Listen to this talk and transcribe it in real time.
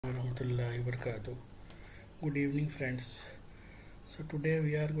Warahmatullahi wabarakatuh. Good evening, friends. So today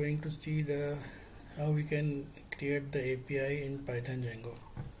we are going to see the how we can create the API in Python Django.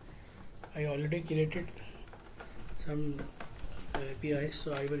 I already created some APIs,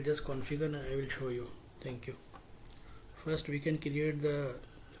 so I will just configure and I will show you. Thank you. First we can create the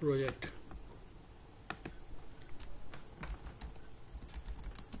project.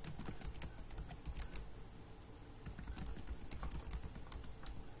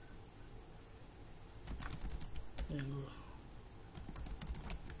 Django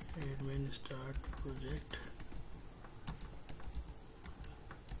admin start project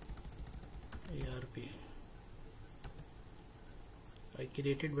ERP. I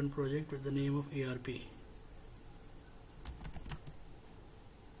created one project with the name of ERP.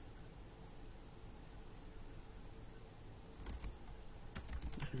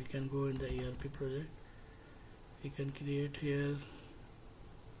 And we can go in the ERP project. We can create here,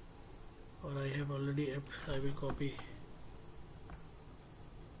 or I have already apps. I will copy.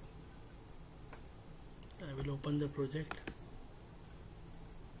 I will open the project.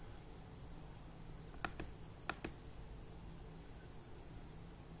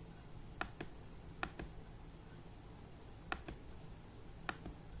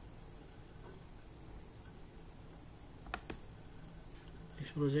 This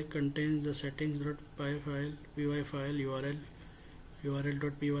project contains the settings.py file, py file,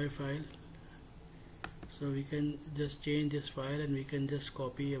 url.py file. So we can just change this file and we can just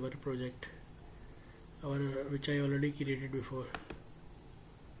copy our project, which I already created before.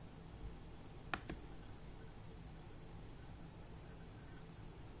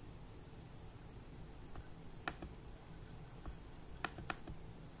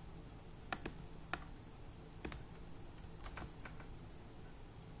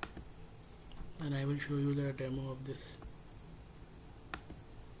 And I will show you the demo of this.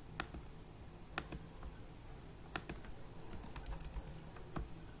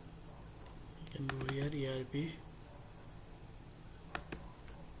 You can go here, ERP.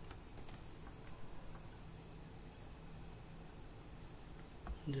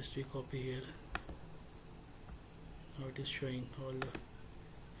 Just we copy here. Now it is showing all the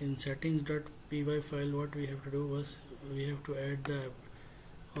in settings.py file. What we have to do was we have to add the app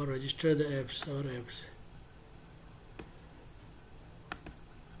or register the apps or apps.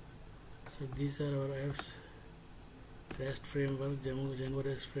 So these are our apps: REST framework, Django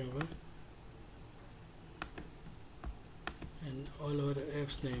REST framework, and all our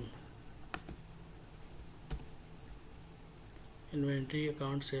apps name: inventory,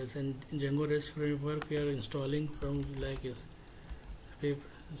 account, sales. And Django REST framework we are installing from like this. Pip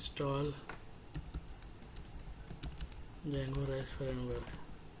install Django REST framework.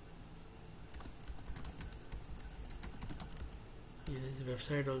 This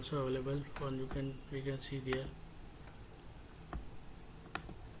website also available on we can see there.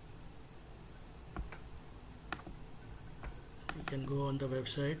 You can go on the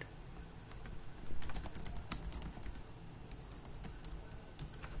website.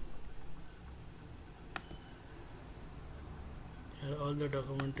 Here all the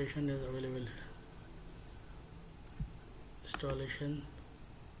documentation is available. Installation,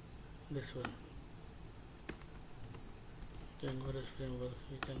 this one, Django REST framework.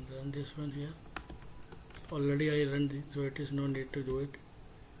 We can run this one here. Already I run this, so it is no need to do it.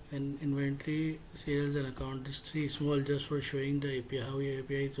 And inventory, sales, and account. These three small, just for showing the API, how the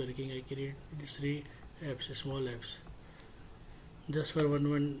API is working. I create these three apps, small apps, just for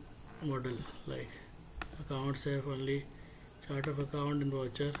one model. Like accounts have only chart of account and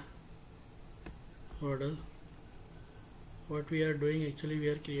voucher model. What we are doing actually, we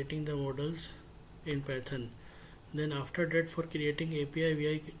are creating the models in Python. Then after that, for creating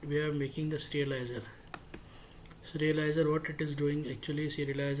API, we are making the serializer. Serializer, what it is doing actually,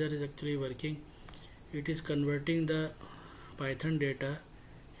 serializer is actually working. It is converting the Python data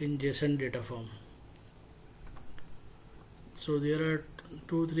in JSON data form. So there are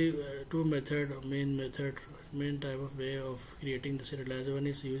two main type of way of creating the serializer. One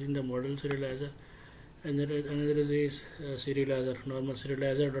is using the model serializer, and another is serializer, normal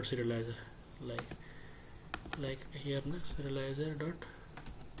serializer. Like here,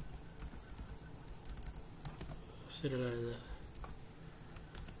 serializer.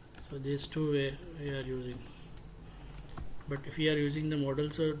 So these two way we are using. But if we are using the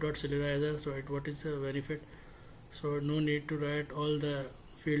models .serializer, so what is the benefit? So no need to write all the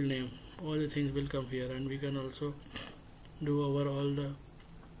field name. All the things will come here, and we can also do our all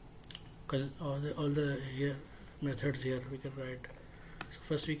the here methods here we can write. So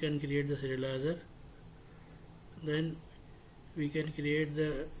first we can create the serializer. Then we can create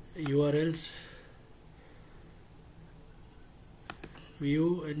the URLs,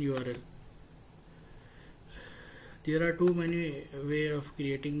 view and URL. There are too many ways of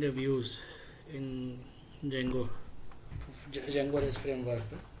creating the views in Django REST framework.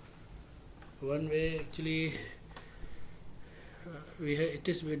 One way actually it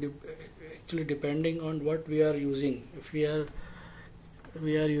is actually depending on what we are using. If we are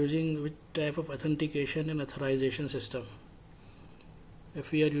using which type of authentication and authorization system.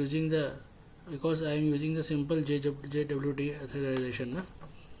 If we are using because I am using the simple JWT authorization, no?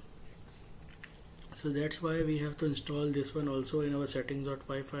 So that's why we have to install this one also in our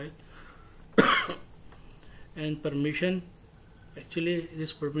settings.py file. And permission, actually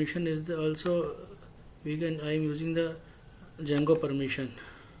this permission is also I am using the Django permission,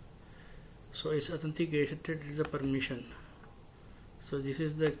 so it's authenticated, it's a permission. So this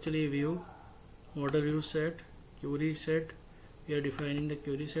is the actually view, model view set, query set. We are defining the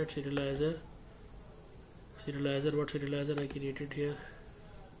query set, serializer. What serializer I created here?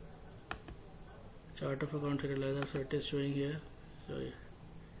 Chart of account serializer, so it is showing here. Sorry,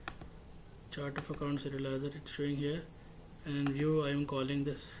 chart of account serializer, it's showing here. And in view I am calling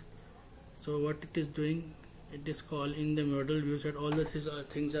this. So what it is doing, it is calling the model view set. All the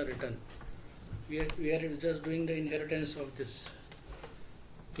things are written. We are just doing the inheritance of this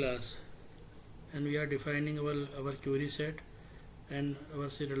class, and we are defining our query set and our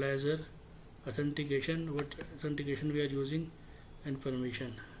serializer, authentication, what authentication we are using, and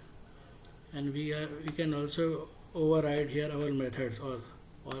permission. And we can also override here our methods, or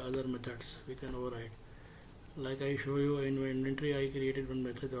other methods we can override. Like I show you in inventory, I created one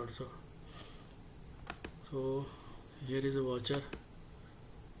method also. So here is a voucher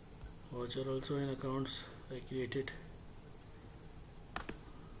also in accounts I created.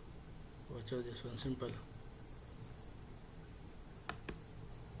 Voucher, this one simple.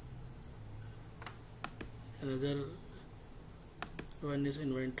 Another one is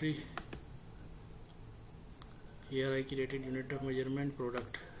inventory. Here I created unit of measurement,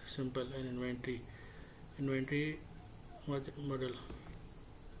 product, simple, and inventory model.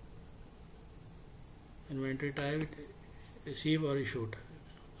 Inventory type, receive or issued,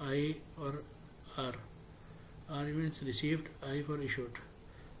 I or R. R means received, I for issued,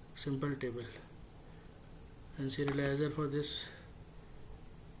 simple table. And serializer for this.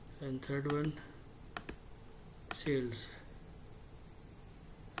 And third one, sales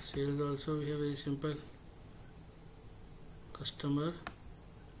also we have very simple, customer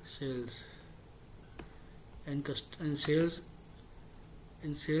sales. And sales,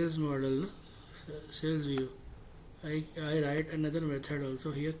 in sales model, sales view, I write another method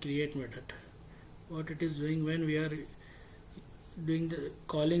also here, create method. What it is doing, when we are doing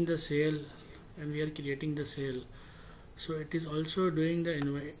calling the sale and we are creating the sale, so it is also doing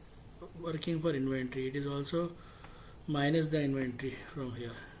the working for inventory. It is also minus the inventory from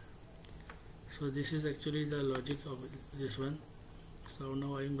here. So this is actually the logic of this one. So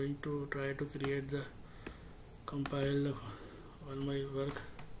now I am going to try to compile all my work.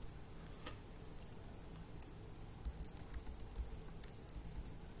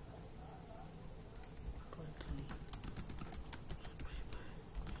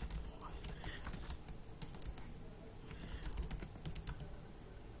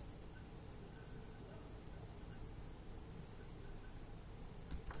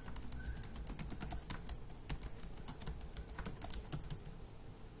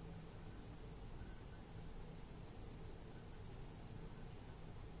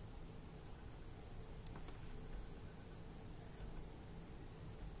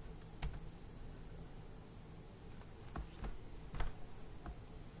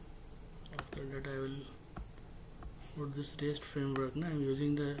 That I will put this REST framework. Now I am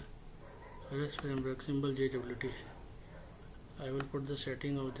using the REST framework, symbol JWT. I will put the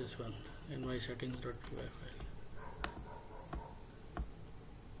setting of this one in my settings.py file.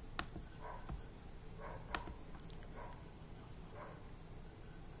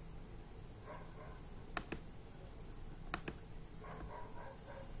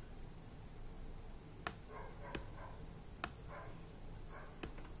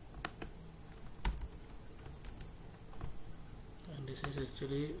 This is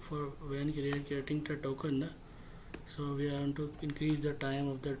actually for when creating the token. So we want to increase the time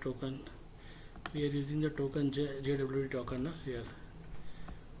of the token. We are using the token JWT token here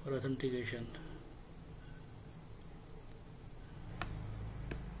for authentication.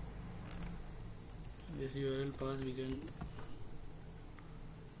 This URL path we can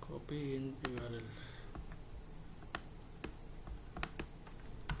copy in URL.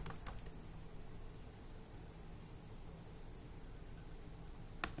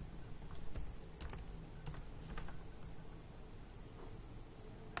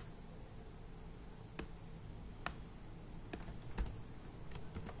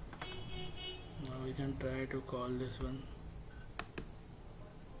 can try to call this one.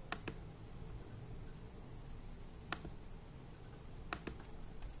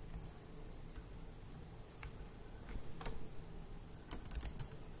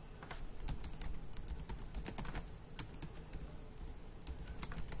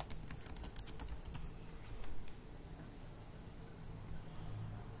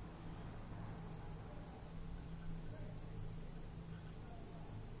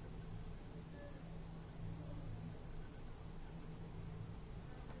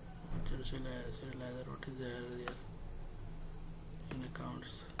 Serializer, what is there in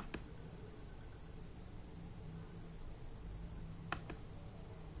accounts?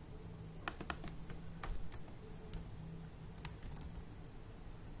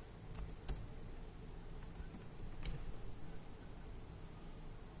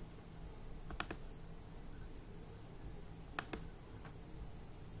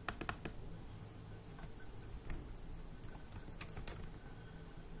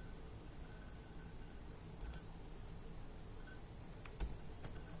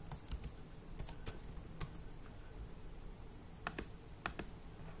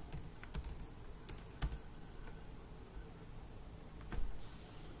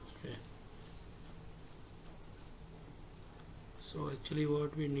 So actually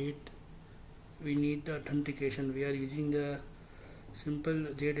what we need the authentication. We are using the simple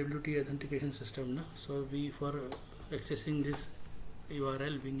JWT authentication system now. So for accessing this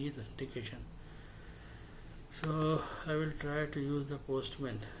URL we need authentication. So I will try to use the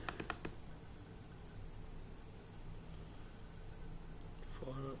Postman.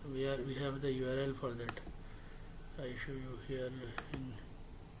 We have the URL for that. I show you here.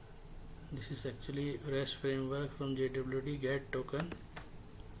 This is actually REST framework from JWT get token.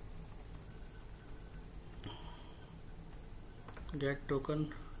 Get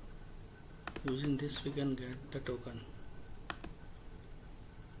token. Using this we can get the token.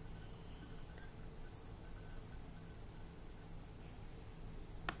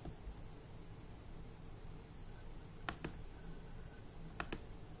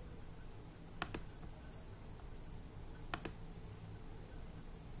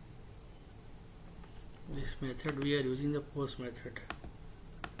 This method we are using the post method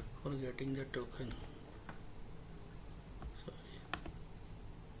for getting the token. Sorry.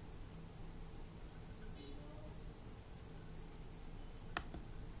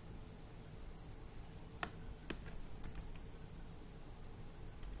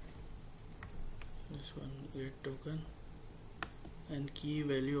 This one get token, and key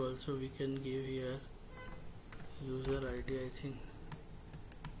value also we can give here. User ID, I think.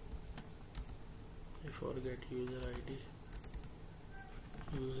 I forget user ID,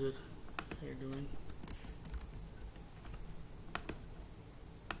 user admin,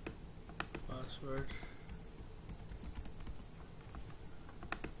 password,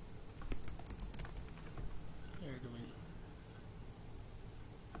 admin.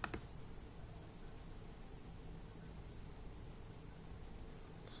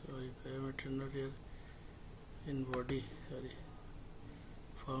 Sorry, parameter not here in body, sorry.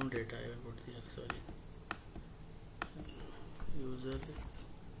 Form data I will put here, sorry. User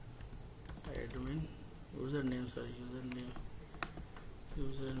admin, username, sorry,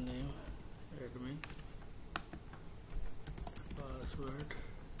 username admin, password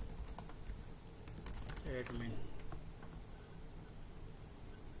admin,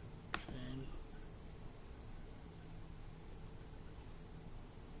 and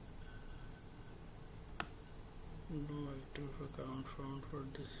no active account found for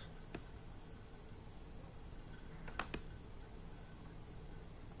this.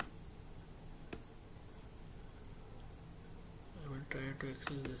 I will try to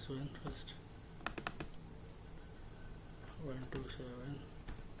access this one first. 127.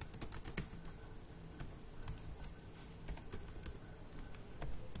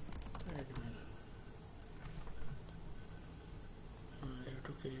 Admin. I have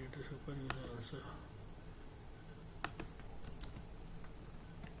to create a super user also.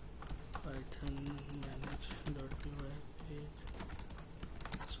 Python manage.py create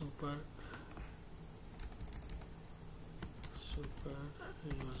super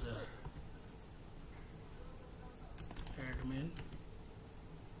user admin.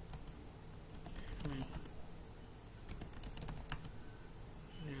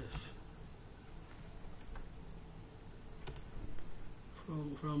 Yes,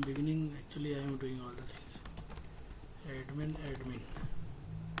 from beginning actually I am doing all the things. Admin.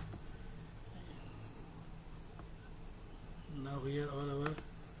 Now here all our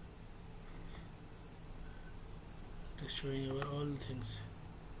it is showing our all things,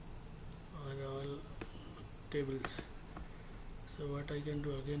 our all tables. So what I can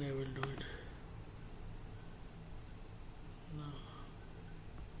do again, I will do it now.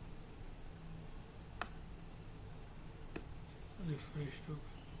 Refresh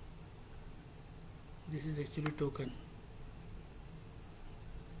token. This is actually token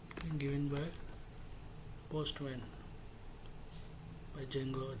given by Postman, by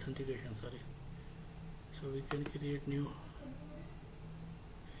Django authentication, sorry. So we can create new.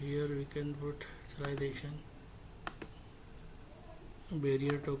 Here we can put authorization,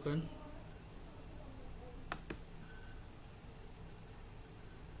 barrier token,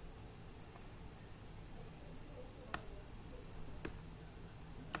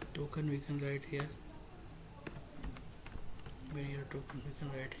 we can write here, barrier token we can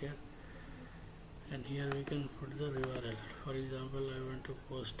write here, and here we can put the URL. For example, I want to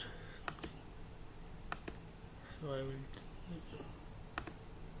post something, so I will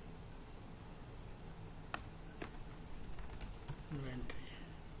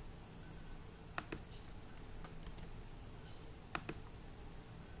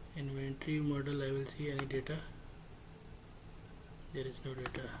inventory model. I will see any data. There is no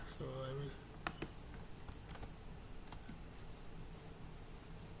data, so I will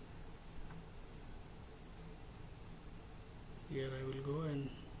here I will go and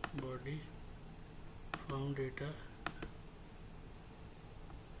body, found data,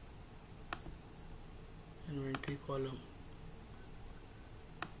 inventory column,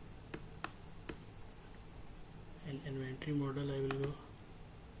 and inventory model I will go,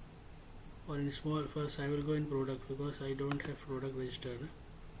 or in small, first I will go in product because I don't have product registered.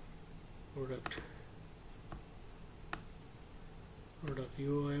 Product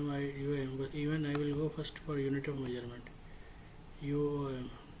UOM, but even I will go first for unit of measurement, UOM.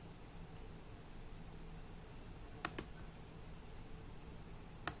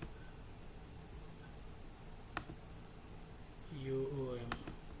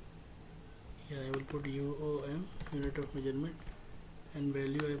 Here I will put UOM, unit of measurement, and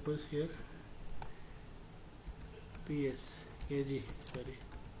value I put here PS, kg, sorry,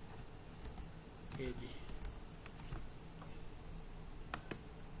 kg.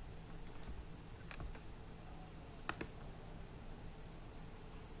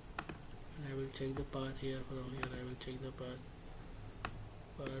 And I will check the path here. From here I will check the path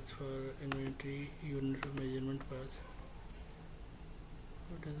for inventory unit of measurement path.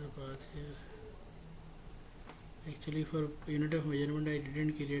 What is the path here? Actually, for unit of measurement I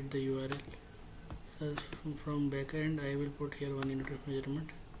didn't create the URL. So from backend I will put here one unit of measurement,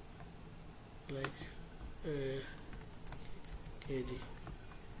 like kg.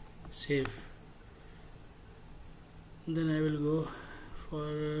 Save. Then I will go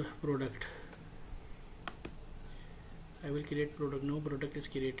for product. I will create product. No product is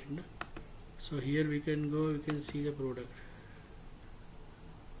created, no? So here we can go, we can see the product.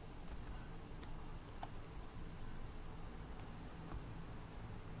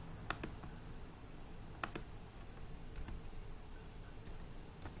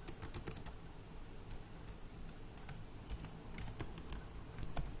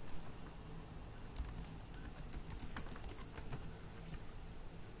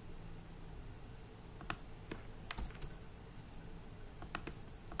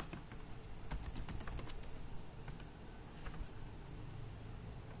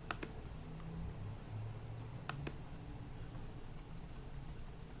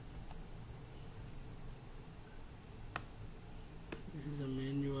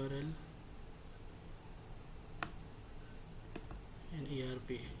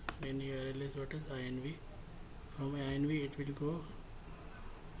 ERP. Main URL is what is INV. From INV it will go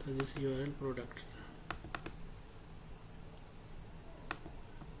to this URL product.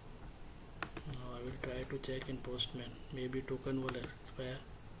 Now I will try to check in Postman. Maybe token will expire.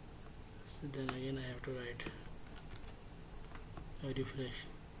 So then again I have to write. I refresh.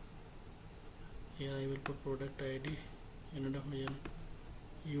 Here I will put product ID, unit of measurement,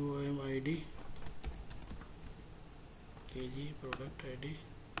 UOM ID, kg, product ID.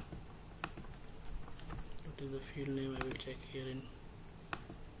 What is the field name? I will check here in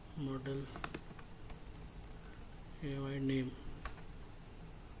model. UOM ID name.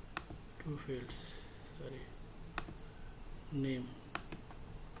 Two fields. Sorry. Name.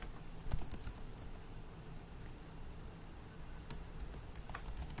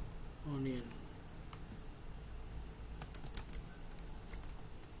 Onion.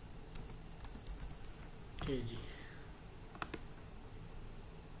 Kg.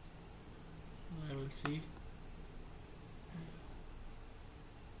 I will see.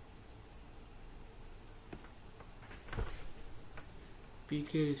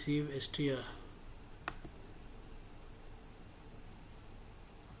 PK receive STR.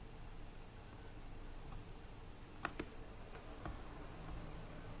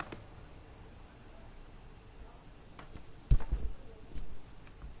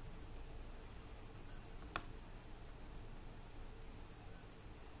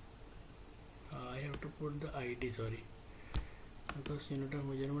 put the ID, sorry, because unit of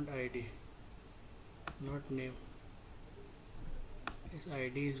measurement ID, not name. Its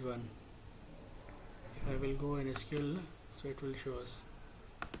ID is 1. If I will go in SQL, so it will show us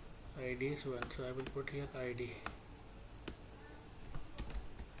ID is 1, so I will put here ID.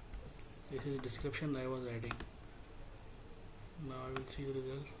 This is description I was adding. Now I will see the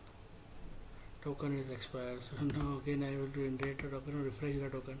result. Token is expired, so now again I will generate a token or refresh the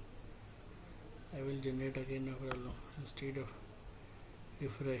token. I will generate again, no problem. Instead of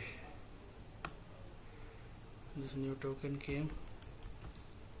refresh, this new token came.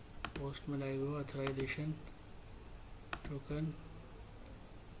 Postman I go, authorization token,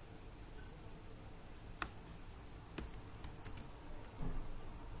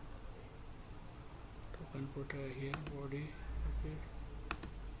 token put here body. Okay,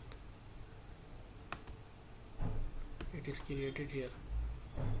 it is created here.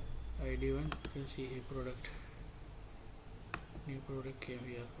 ID 1, you can see here product, new product came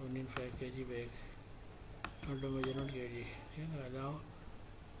here, 1 in 5 kg bag, not the measurement kg. Now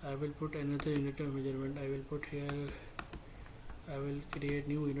I will put another unit of measurement. I will put here, I will create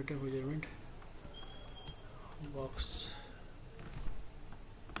new unit of measurement box,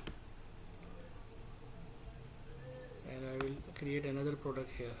 and I will create another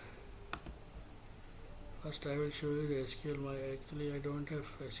product here. First I will show you the SQL. Actually I don't have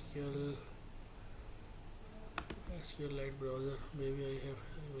SQLite browser. Maybe I have,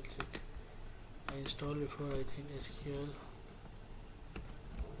 I will check. I installed before, I think, SQL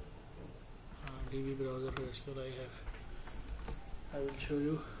DB browser for SQL I have. I will show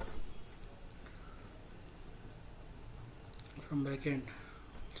you from backend.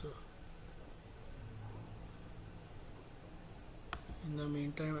 So in the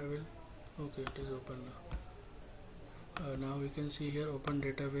meantime I will, okay, it is open now. Now we can see here open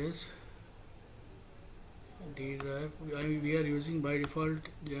database, DRF. We are using by default,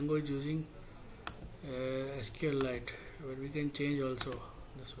 Django is using SQLite, but we can change also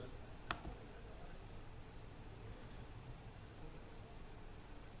this one.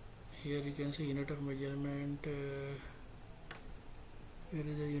 Here you can see unit of measurement. Where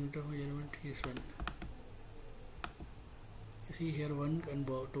is the unit of measurement? This one. You see here 1 and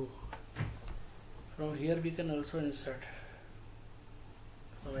 2. From here we can also insert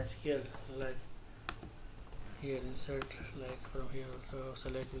from SQL, like here insert, like from here also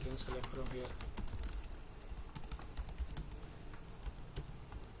select, we can select from here.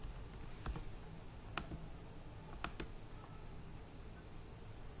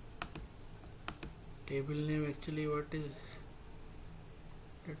 Table name, actually what is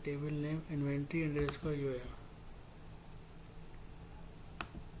the table name? Inventory underscore UM.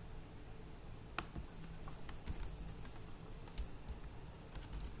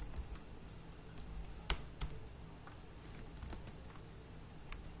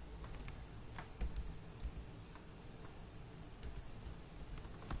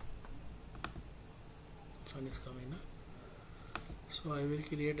 Sun is coming now. So I will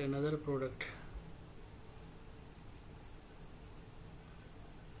create another product.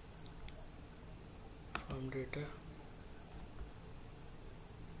 From data,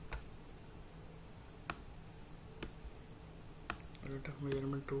 unit of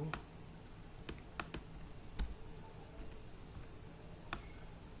measurement 2,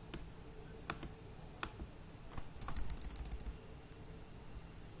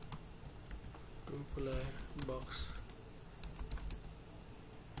 apply box.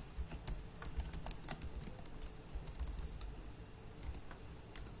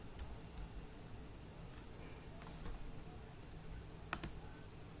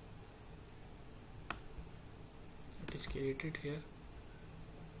 It is created here.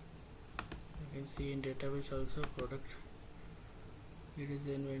 You can see in database also product. It is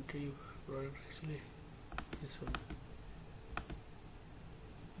the inventory product, actually this one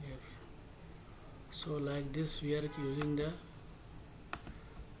here. So like this we are using the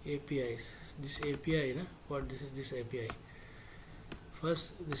APIs. This API, what this is, this API.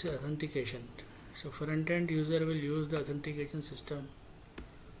 First, this is authentication. So front-end user will use the authentication system.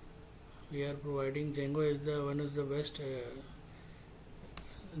 We are providing Django is the one of the best.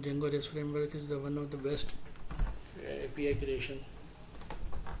 Django REST framework is the one of the best API creation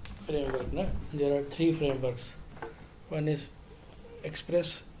framework. There are 3 frameworks. One is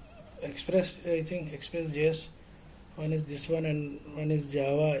Express, I think Express.js. One is this one, and one is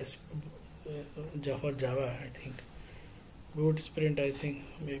Java. For Java, I think. Boot Sprint, I think,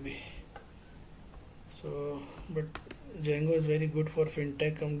 maybe. So, but Django is very good for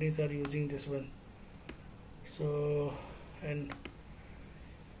fintech companies are using this one. So, and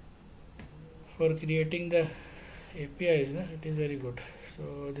for creating the APIs, it is very good.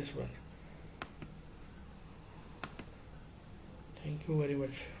 So this one. Thank you very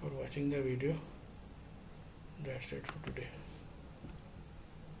much for watching the video. That's it for today.